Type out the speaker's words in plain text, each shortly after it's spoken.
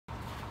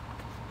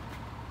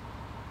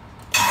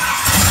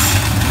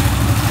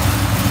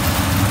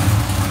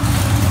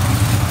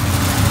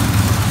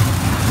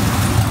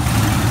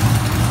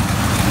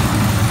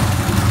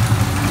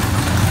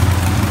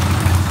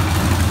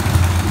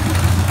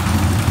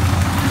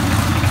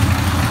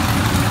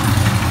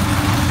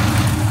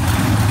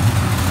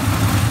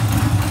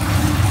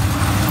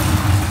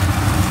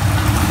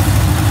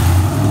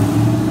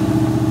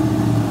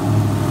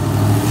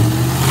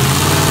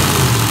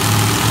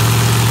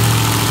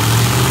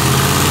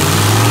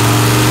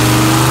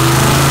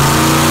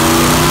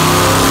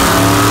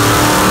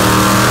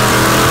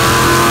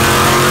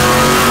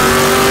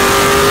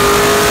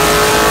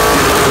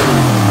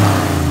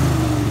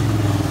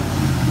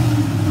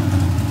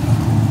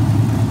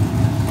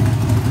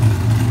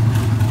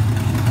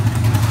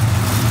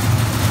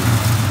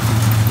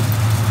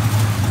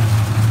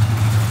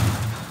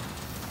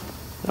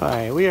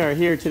Hi, we are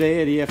here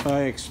today at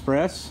EFI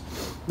Express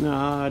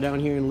down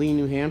here in Lee,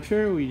 New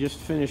Hampshire. We just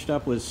finished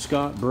up with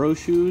Scott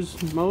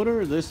Brochu's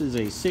motor. This is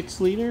a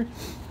 6-liter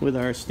with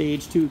our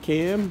stage 2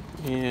 cam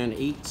and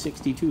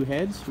 862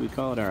 heads. We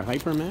call it our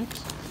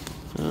Hypermax.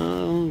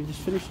 We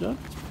just finished it up.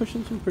 It's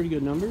pushing some pretty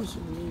good numbers.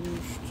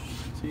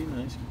 See,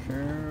 nice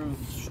curve.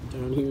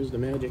 Down here's the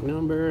magic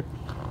number.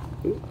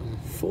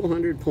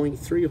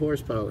 400.3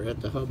 horsepower at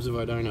the hubs of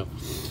our dyno.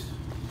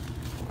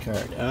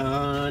 Card.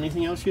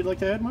 Anything else you'd like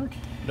to add, Mark?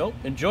 Nope,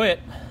 enjoy it.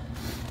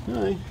 All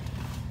right.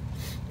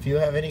 If you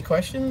have any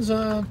questions,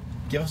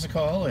 give us a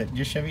call at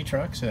Just Chevy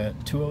Trucks at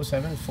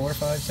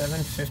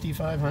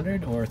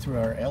 207-457-5500 or through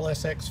our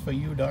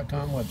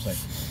lsxforyou.com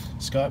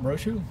website. Scott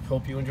Brochu,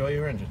 hope you enjoy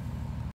your engine.